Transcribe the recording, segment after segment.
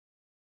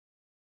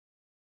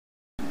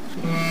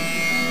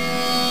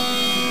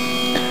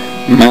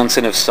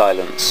Mountain of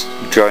Silence,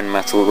 Drone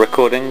Metal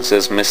Recordings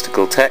as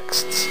Mystical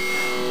Texts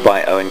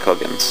by Owen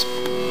Coggins.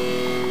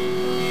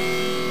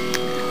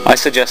 I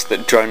suggest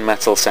that drone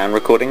metal sound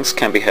recordings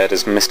can be heard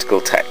as mystical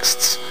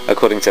texts,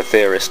 according to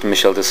theorist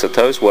Michel de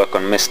Certeau's work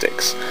on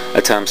mystics,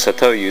 a term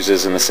Certeau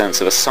uses in the sense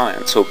of a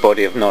science or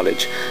body of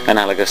knowledge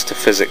analogous to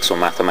physics or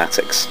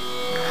mathematics.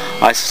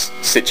 I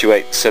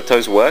situate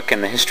Certeau's work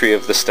in the history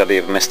of the study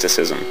of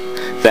mysticism.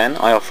 Then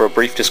I offer a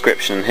brief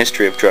description and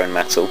history of drone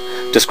metal,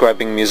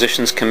 describing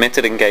musicians'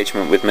 committed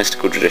engagement with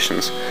mystical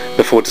traditions,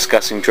 before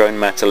discussing drone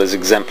metal as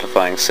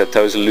exemplifying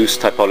Certeau's loose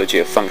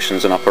typology of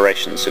functions and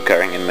operations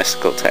occurring in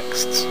mystical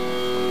texts.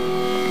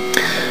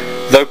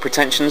 Though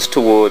pretensions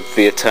toward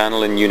the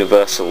eternal and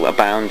universal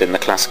abound in the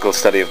classical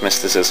study of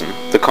mysticism,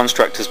 the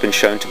construct has been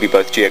shown to be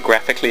both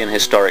geographically and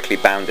historically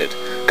bounded,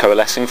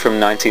 coalescing from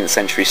 19th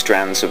century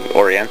strands of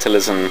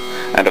Orientalism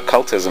and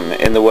occultism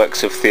in the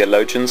works of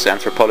theologians,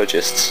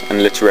 anthropologists,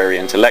 and literary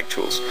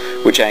intellectuals,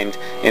 which aimed,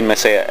 in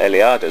Messiah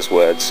Eliada's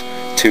words,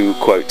 to,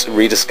 quote,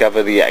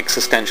 rediscover the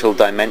existential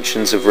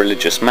dimensions of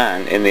religious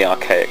man in the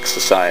archaic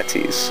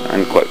societies,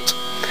 unquote.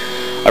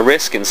 A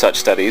risk in such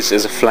studies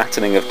is a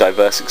flattening of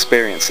diverse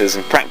experiences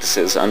and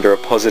practices under a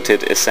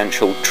posited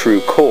essential true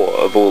core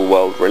of all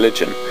world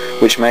religion,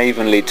 which may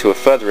even lead to a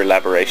further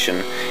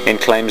elaboration in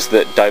claims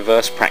that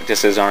diverse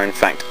practices are in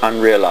fact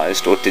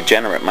unrealized or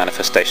degenerate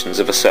manifestations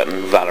of a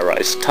certain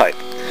valorized type,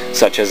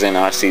 such as in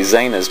R.C.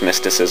 Zehner's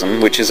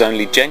mysticism, which is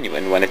only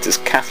genuine when it is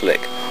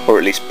Catholic, or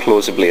at least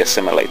plausibly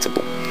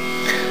assimilatable.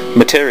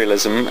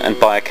 Materialism and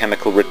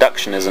biochemical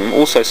reductionism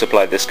also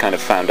supply this kind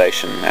of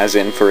foundation, as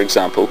in, for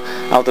example,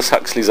 Aldous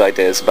Huxley's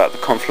ideas about the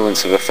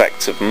confluence of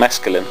effects of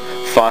mescaline,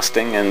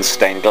 fasting, and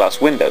stained glass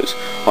windows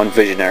on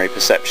visionary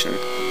perception.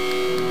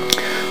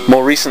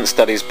 More recent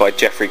studies by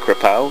Jeffrey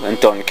Kripal and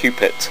Don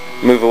Cupit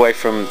move away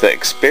from the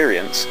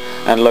experience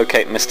and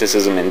locate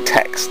mysticism in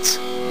texts,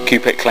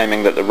 Cupit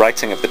claiming that the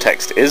writing of the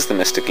text is the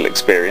mystical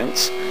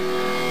experience,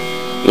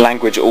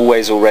 language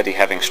always already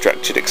having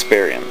structured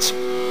experience.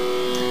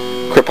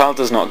 Kripal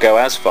does not go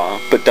as far,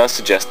 but does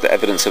suggest that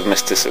evidence of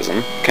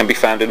mysticism can be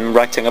found in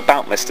writing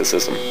about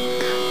mysticism.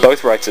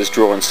 Both writers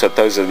draw on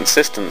Certeau's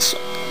insistence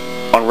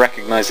on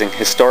recognizing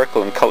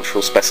historical and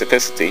cultural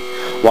specificity,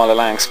 while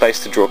allowing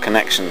space to draw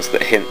connections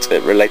that hint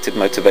at related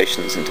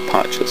motivations and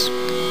departures.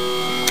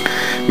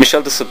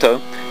 Michel de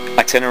Certeau,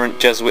 itinerant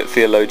Jesuit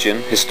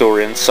theologian,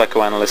 historian,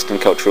 psychoanalyst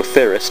and cultural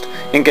theorist,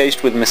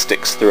 engaged with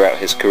mystics throughout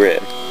his career.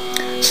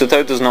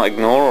 Certeau does not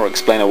ignore or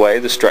explain away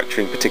the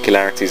structuring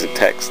particularities of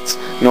texts,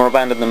 nor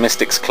abandon the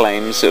mystic's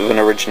claims of an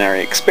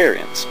originary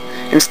experience.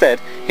 Instead,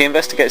 he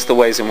investigates the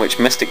ways in which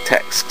mystic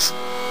texts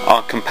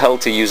are compelled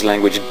to use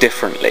language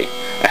differently,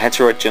 a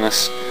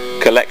heterogeneous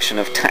collection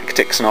of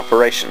tactics and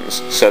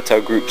operations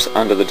Certeau groups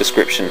under the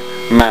description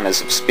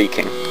manners of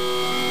speaking.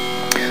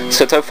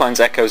 Certeau finds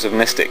echoes of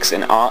mystics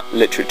in art,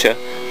 literature,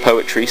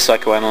 poetry,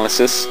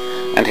 psychoanalysis,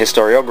 and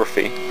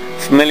historiography,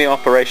 familiar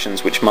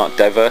operations which mark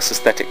diverse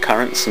aesthetic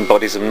currents and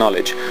bodies of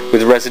knowledge,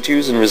 with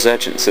residues and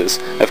resurgences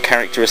of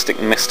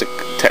characteristic mystic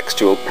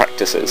textual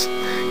practices.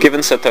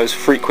 Given Certeau's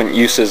frequent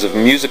uses of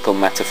musical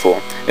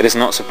metaphor, it is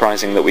not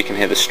surprising that we can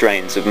hear the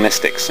strains of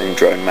mystics in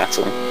drone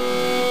metal.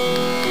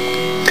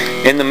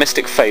 In the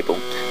mystic fable,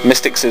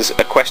 mystics is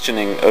a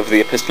questioning of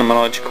the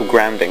epistemological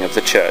grounding of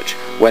the Church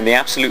when the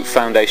absolute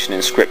foundation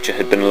in Scripture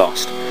had been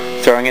lost,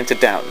 throwing into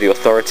doubt the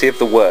authority of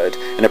the Word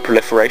in a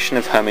proliferation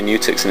of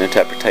hermeneutics and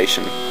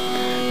interpretation.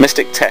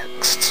 Mystic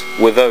texts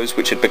were those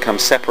which had become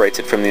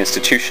separated from the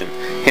institution,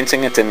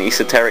 hinting at an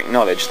esoteric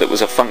knowledge that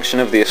was a function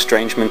of the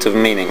estrangement of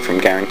meaning from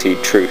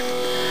guaranteed truth.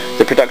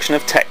 The production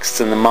of texts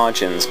in the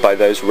margins by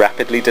those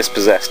rapidly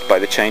dispossessed by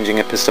the changing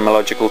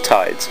epistemological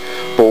tides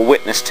bore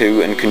witness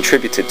to and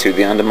contributed to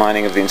the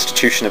undermining of the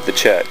institution of the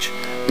Church,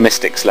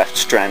 mystics left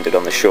stranded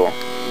on the shore.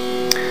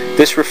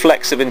 This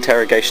reflexive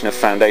interrogation of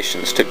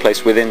foundations took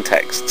place within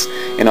texts,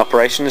 in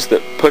operations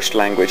that pushed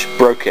language,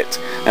 broke it,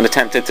 and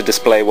attempted to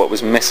display what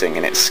was missing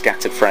in its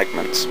scattered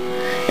fragments.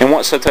 In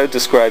what Certeau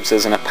describes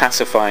as an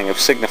apacifying of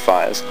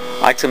signifiers,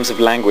 items of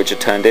language are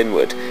turned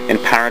inward, in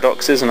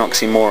paradoxes and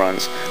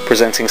oxymorons,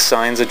 presenting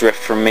signs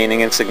adrift from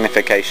meaning and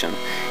signification,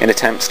 in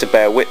attempts to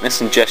bear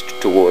witness and gesture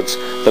towards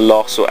the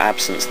loss or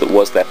absence that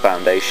was their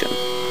foundation.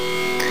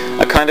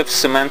 A kind of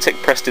semantic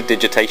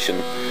prestidigitation,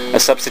 a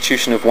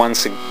substitution of one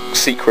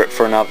secret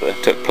for another,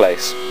 took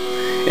place.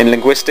 In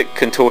linguistic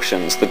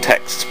contortions, the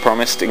texts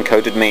promised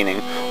encoded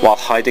meaning, while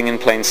hiding in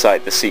plain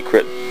sight the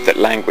secret that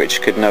language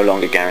could no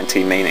longer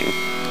guarantee meaning.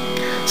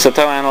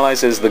 Certeau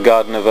analyzes the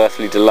Garden of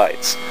Earthly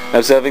Delights,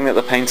 observing that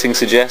the painting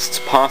suggests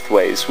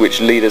pathways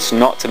which lead us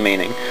not to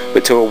meaning,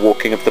 but to a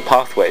walking of the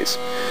pathways.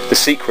 The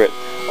secret,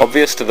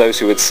 obvious to those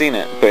who had seen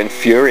it, but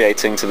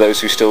infuriating to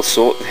those who still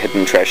sought the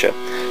hidden treasure,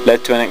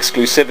 led to an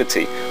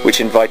exclusivity which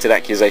invited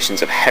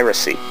accusations of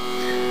heresy.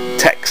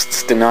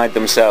 Texts denied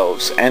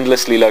themselves,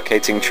 endlessly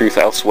locating truth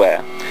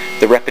elsewhere.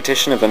 The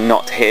repetition of a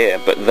not here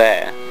but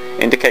there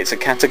indicates a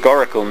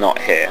categorical not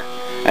here,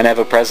 an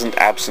ever-present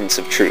absence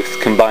of truth,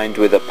 combined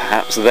with a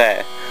perhaps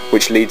there,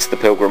 which leads the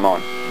pilgrim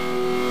on.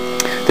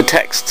 The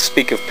texts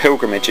speak of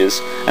pilgrimages,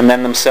 and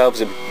then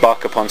themselves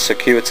embark upon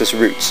circuitous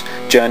routes,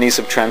 journeys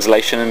of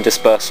translation and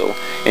dispersal.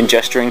 In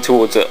gesturing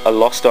towards a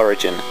lost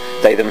origin,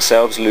 they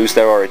themselves lose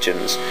their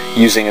origins,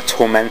 using a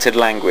tormented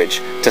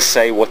language to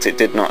say what it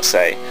did not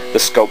say, the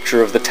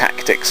sculpture of the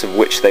tactics of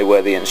which they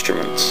were the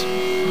instruments.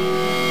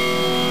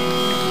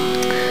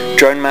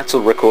 Drone metal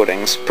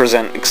recordings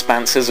present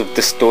expanses of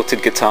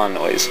distorted guitar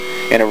noise,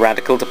 in a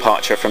radical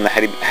departure from the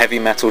heavy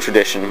metal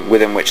tradition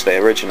within which they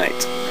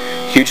originate.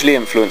 Hugely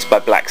influenced by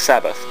Black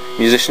Sabbath,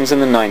 musicians in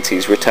the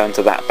 90s returned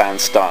to that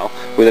band's style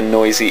with a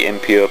noisy,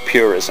 impure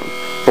purism,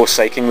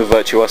 forsaking the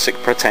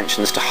virtuosic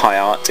pretensions to high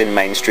art in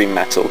mainstream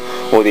metal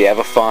or the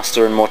ever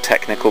faster and more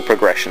technical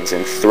progressions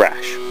in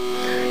thrash.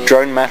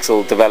 Drone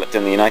metal developed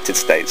in the United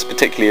States,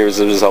 particularly as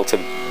a result of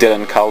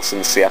Dylan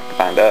Carlson's Seattle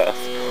band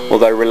Earth,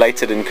 although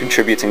related and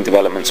contributing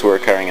developments were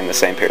occurring in the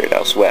same period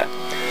elsewhere.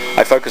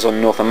 I focus on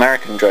North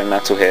American drone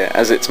metal here,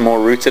 as it's more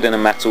rooted in a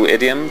metal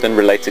idiom than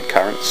related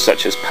currents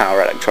such as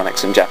power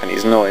electronics and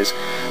Japanese noise,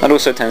 and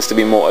also tends to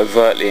be more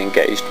overtly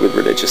engaged with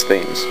religious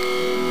themes.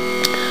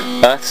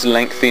 Earth's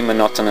lengthy,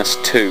 monotonous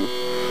 2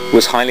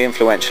 was highly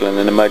influential in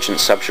an emergent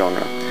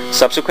subgenre.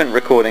 Subsequent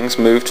recordings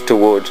moved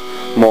toward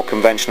more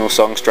conventional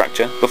song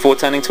structure before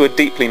turning to a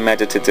deeply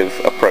meditative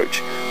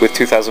approach with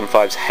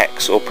 2005's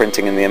Hex or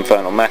Printing in the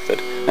Infernal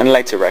Method, and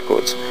later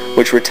records,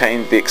 which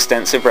retained the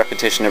extensive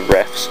repetition of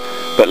riffs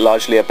but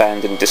largely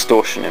abandoned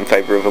distortion in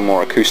favour of a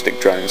more acoustic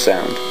drone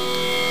sound.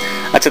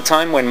 At a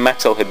time when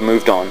metal had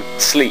moved on,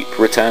 Sleep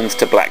returned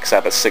to Black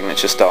Sabbath's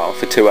signature style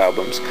for 2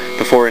 albums,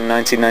 before in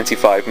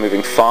 1995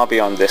 moving far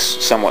beyond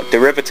this somewhat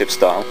derivative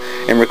style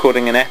in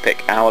recording an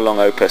epic hour-long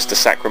opus to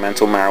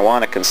sacramental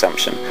marijuana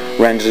consumption,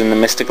 rendered in the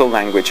mystical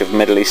language of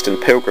Middle Eastern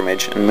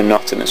pilgrimage and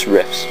monotonous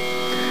riffs.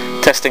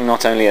 Testing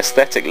not only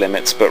aesthetic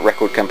limits but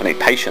record company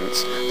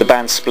patience, the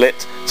band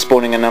split,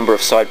 spawning a number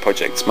of side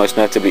projects, most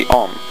notably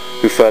Om,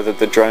 who furthered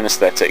the drone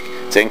aesthetic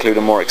to include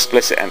a more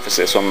explicit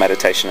emphasis on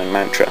meditation and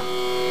mantra.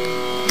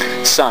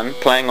 Sun,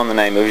 playing on the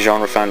name of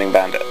genre-founding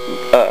band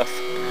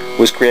Earth,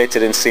 was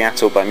created in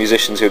Seattle by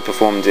musicians who had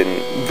performed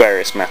in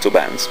various metal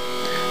bands.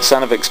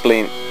 Sun have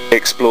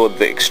explored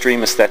the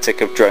extreme aesthetic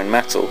of drone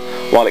metal,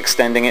 while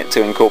extending it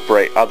to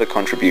incorporate other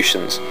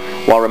contributions,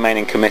 while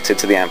remaining committed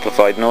to the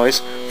amplified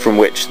noise from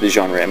which the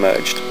genre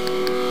emerged.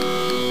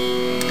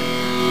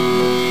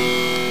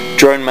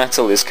 Drone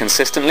metal is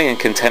consistently and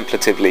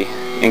contemplatively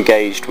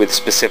engaged with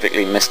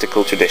specifically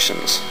mystical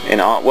traditions, in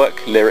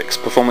artwork, lyrics,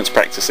 performance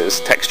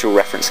practices, textual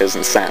references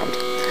and sound.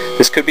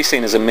 This could be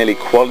seen as a merely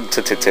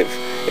qualitative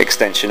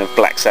extension of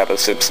Black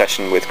Sabbath's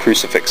obsession with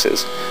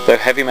crucifixes, though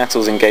heavy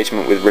metal's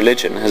engagement with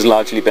religion has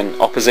largely been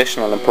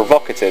oppositional and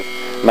provocative,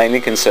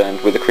 mainly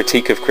concerned with a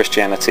critique of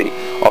Christianity,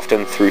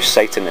 often through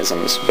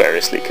Satanisms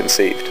variously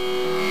conceived.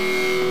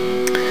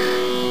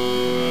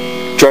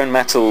 Drone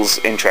metal's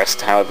interest,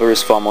 however,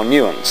 is far more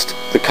nuanced.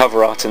 The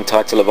cover art and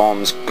title of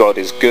Om's God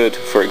is Good,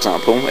 for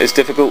example, is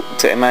difficult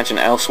to imagine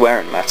elsewhere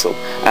in metal,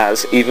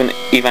 as even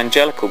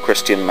evangelical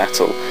Christian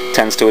metal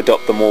tends to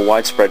adopt the more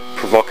widespread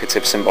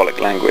provocative symbolic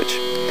language.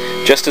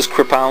 Just as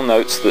Kripal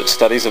notes that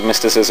studies of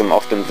mysticism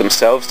often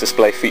themselves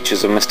display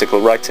features of mystical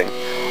writing,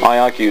 I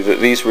argue that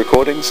these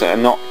recordings are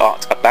not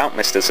art about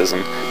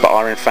mysticism, but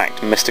are in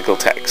fact mystical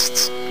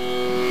texts.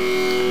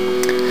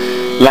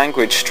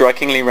 Language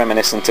strikingly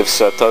reminiscent of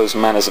Certeau's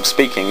manners of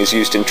speaking is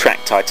used in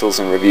track titles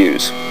and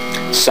reviews.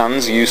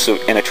 Sun's use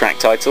in a track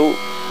title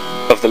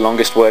of the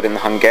longest word in the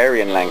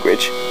Hungarian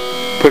language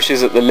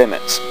pushes at the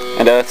limits,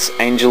 and Earth's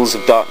Angels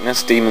of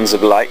Darkness, Demons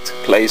of Light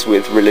plays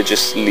with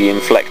religiously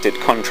inflected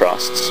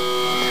contrasts.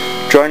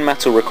 Drone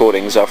metal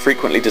recordings are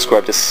frequently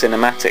described as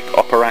cinematic,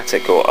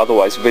 operatic, or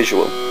otherwise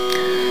visual.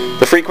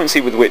 The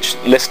frequency with which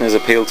listeners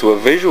appeal to a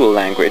visual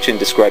language in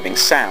describing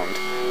sound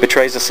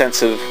betrays a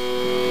sense of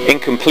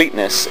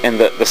incompleteness in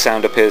that the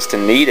sound appears to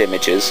need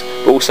images,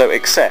 but also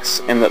excess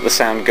in that the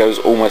sound goes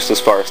almost as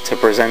far as to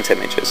present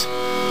images.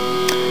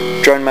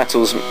 Drone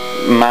metal's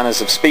manners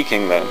of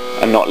speaking, though,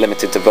 are not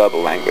limited to verbal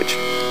language.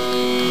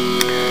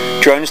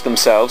 Drones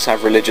themselves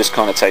have religious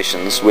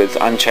connotations, with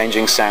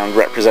unchanging sound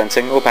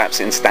representing, or perhaps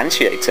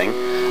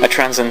instantiating, a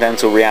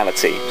transcendental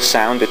reality,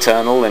 sound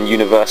eternal and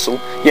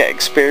universal, yet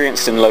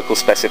experienced in local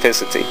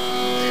specificity.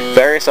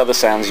 Various other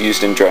sounds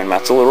used in drone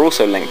metal are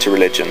also linked to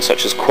religion,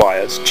 such as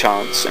choirs,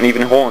 chants, and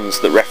even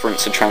horns that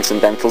reference a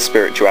transcendental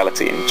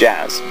spirituality in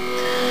jazz.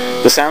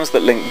 The sounds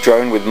that link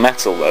drone with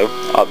metal, though,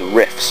 are the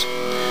riffs,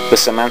 the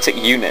semantic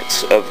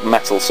units of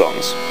metal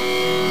songs.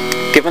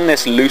 Given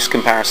this loose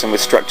comparison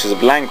with structures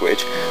of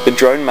language, the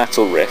drone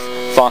metal riff,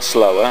 far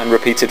slower and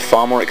repeated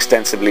far more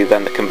extensively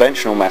than the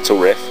conventional metal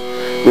riff,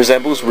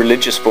 resembles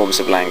religious forms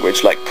of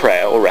language like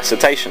prayer or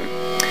recitation.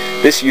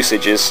 This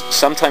usage is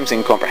sometimes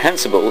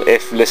incomprehensible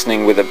if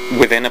listening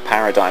within a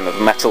paradigm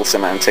of metal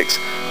semantics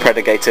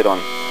predicated on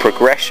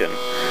progression,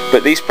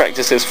 but these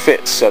practices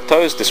fit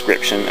Certeau's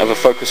description of a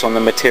focus on the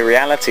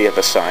materiality of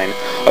a sign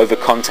over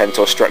content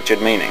or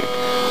structured meaning,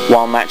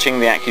 while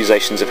matching the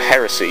accusations of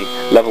heresy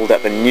levelled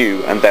at the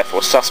new and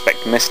therefore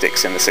suspect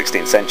mystics in the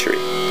 16th century.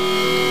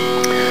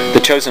 The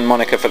chosen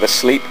moniker for the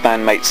Sleep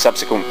bandmate's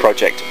subsequent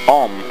project,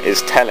 Om,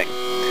 is telling,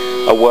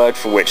 a word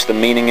for which the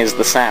meaning is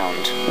the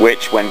sound,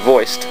 which, when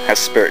voiced, has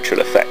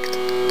spiritual effect.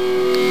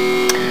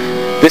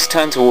 This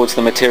turn towards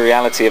the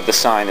materiality of the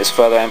sign is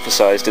further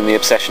emphasized in the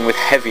obsession with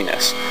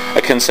heaviness,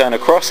 a concern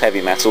across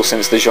heavy metal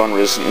since the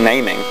genre's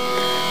naming,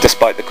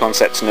 despite the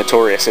concept's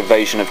notorious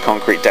evasion of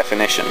concrete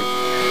definition.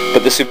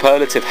 But the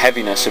superlative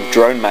heaviness of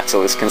drone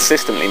metal is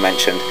consistently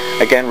mentioned,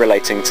 again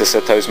relating to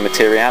Sato's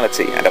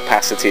materiality and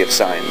opacity of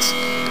signs.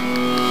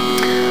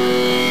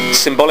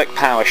 Symbolic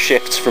power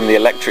shifts from the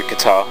electric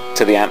guitar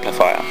to the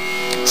amplifier.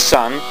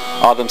 Sun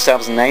are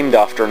themselves named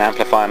after an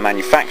amplifier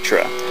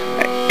manufacturer,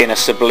 in a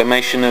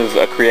sublimation of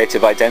a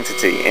creative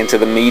identity into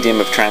the medium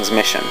of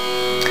transmission,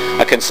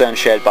 a concern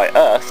shared by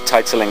Earth,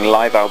 titling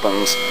live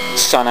albums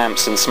Sun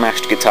Amps and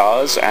Smashed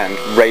Guitars and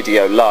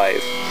Radio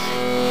Live.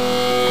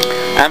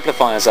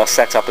 Amplifiers are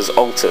set up as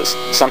altars,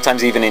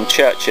 sometimes even in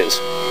churches.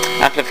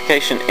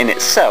 Amplification in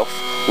itself,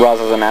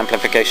 rather than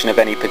amplification of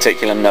any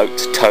particular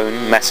note,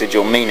 tone, message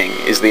or meaning,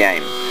 is the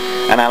aim,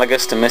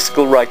 analogous to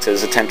mystical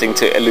writers attempting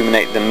to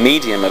illuminate the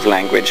medium of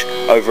language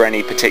over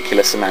any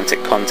particular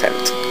semantic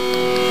content.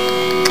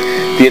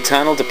 The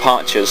eternal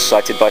departures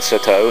cited by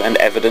Sato and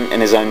evident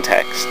in his own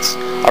texts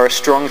are a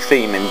strong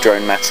theme in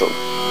drone metal.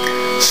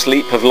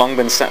 Sleep have long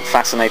been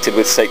fascinated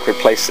with sacred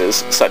places,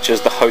 such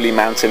as the Holy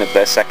Mountain of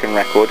their second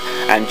record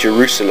and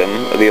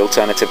Jerusalem, the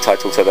alternative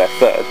title to their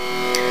third.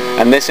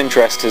 And this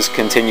interest has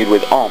continued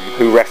with Om,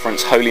 who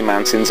reference holy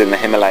mountains in the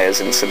Himalayas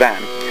in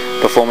Sudan,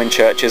 perform in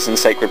churches and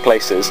sacred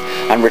places,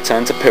 and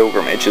return to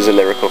pilgrimage as a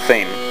lyrical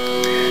theme.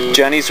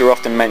 Journeys are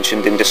often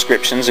mentioned in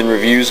descriptions and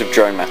reviews of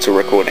drone metal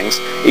recordings,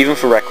 even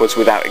for records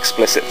without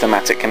explicit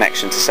thematic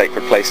connection to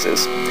sacred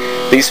places.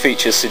 These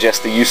features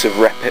suggest the use of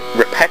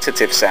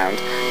repetitive sound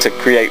to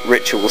create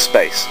ritual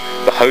space,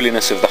 the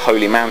holiness of the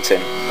holy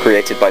mountain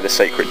created by the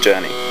sacred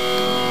journey.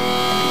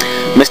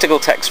 Mystical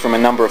texts from a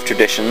number of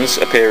traditions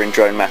appear in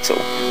drone metal.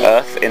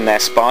 Earth, in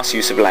their sparse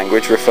use of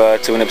language, refer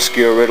to an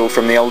obscure riddle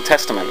from the Old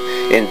Testament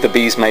in The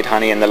Bees Made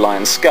Honey in the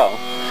Lion's Skull,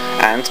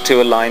 and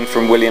to a line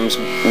from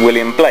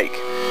William Blake,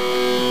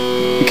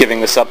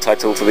 giving the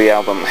subtitle to the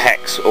album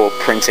Hex, or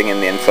Printing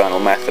in the Infernal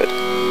Method.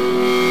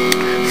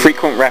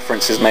 Frequent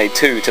reference is made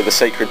too to the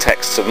sacred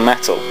texts of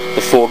metal,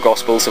 the four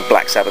Gospels of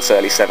Black Sabbath's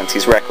early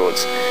 70s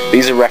records.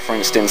 These are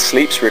referenced in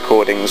Sleep's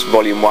recordings,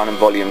 Volume 1 and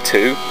Volume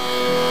 2,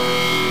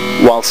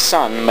 while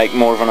Sun make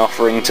more of an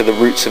offering to the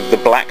roots of the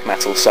black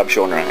metal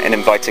subgenre in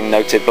inviting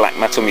noted black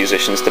metal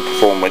musicians to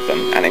perform with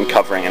them and in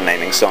covering and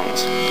naming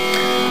songs.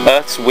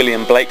 Earth's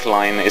William Blake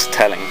line is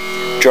telling.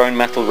 Drone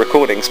metal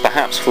recordings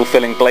perhaps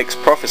fulfilling Blake's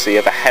prophecy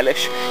of a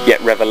hellish yet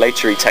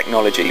revelatory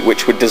technology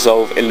which would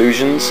dissolve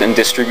illusions and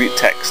distribute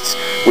texts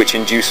which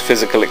induce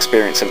physical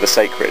experience of the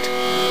sacred.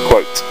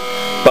 Quote,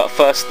 "But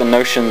first the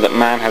notion that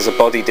man has a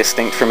body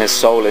distinct from his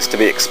soul is to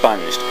be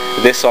expunged.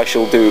 This I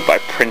shall do by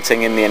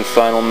printing in the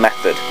infernal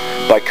method,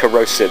 by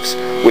corrosives,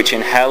 which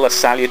in hell are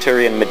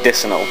salutary and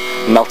medicinal,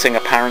 melting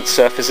apparent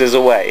surfaces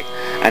away,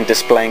 and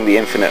displaying the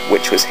infinite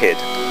which was hid."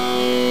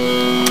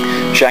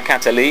 Jacques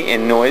Attali,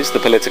 in Noise, the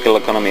Political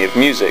Economy of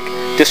Music,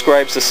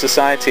 describes a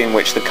society in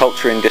which the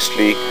culture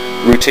industry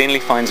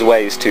routinely finds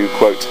ways to,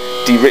 quote,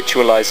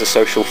 "deritualize a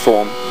social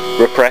form,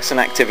 repress an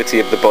activity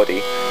of the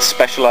body,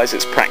 specialize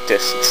its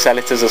practice, sell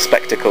it as a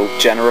spectacle,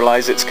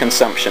 generalize its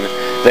consumption,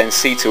 then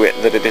see to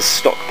it that it is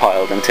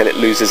stockpiled until it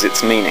loses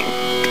its meaning,"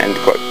 end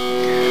quote.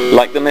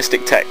 Like the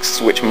mystic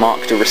texts which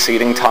marked a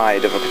receding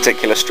tide of a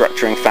particular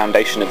structuring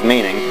foundation of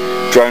meaning,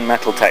 drone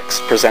metal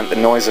texts present the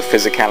noise of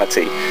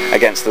physicality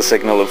against the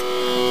signal of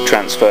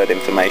transferred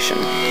information.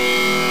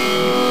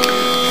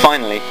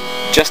 Finally,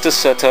 just as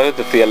Sato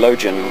the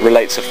theologian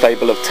relates a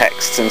fable of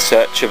texts in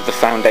search of the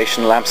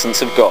foundational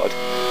absence of God,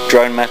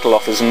 drone metal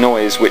offers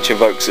noise which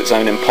evokes its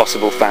own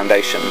impossible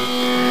foundation.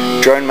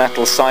 Drone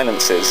metal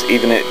silences,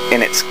 even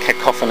in its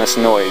cacophonous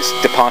noise,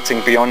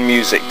 departing beyond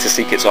music to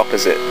seek its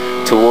opposite,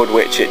 toward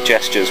which it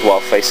gestures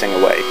while facing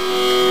away.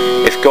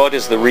 If God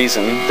is the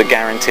reason, the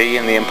guarantee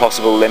and the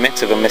impossible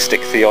limit of a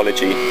mystic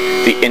theology,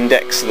 the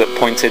index that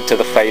pointed to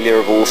the failure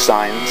of all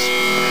signs,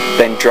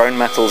 then drone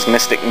metal's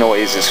mystic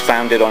noise is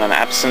founded on an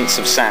absence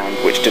of sound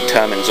which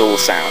determines all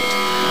sound.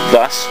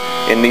 Thus,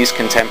 in these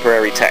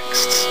contemporary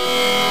texts,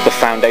 the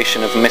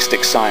foundation of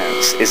mystic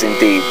science is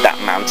indeed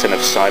that mountain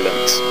of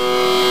silence.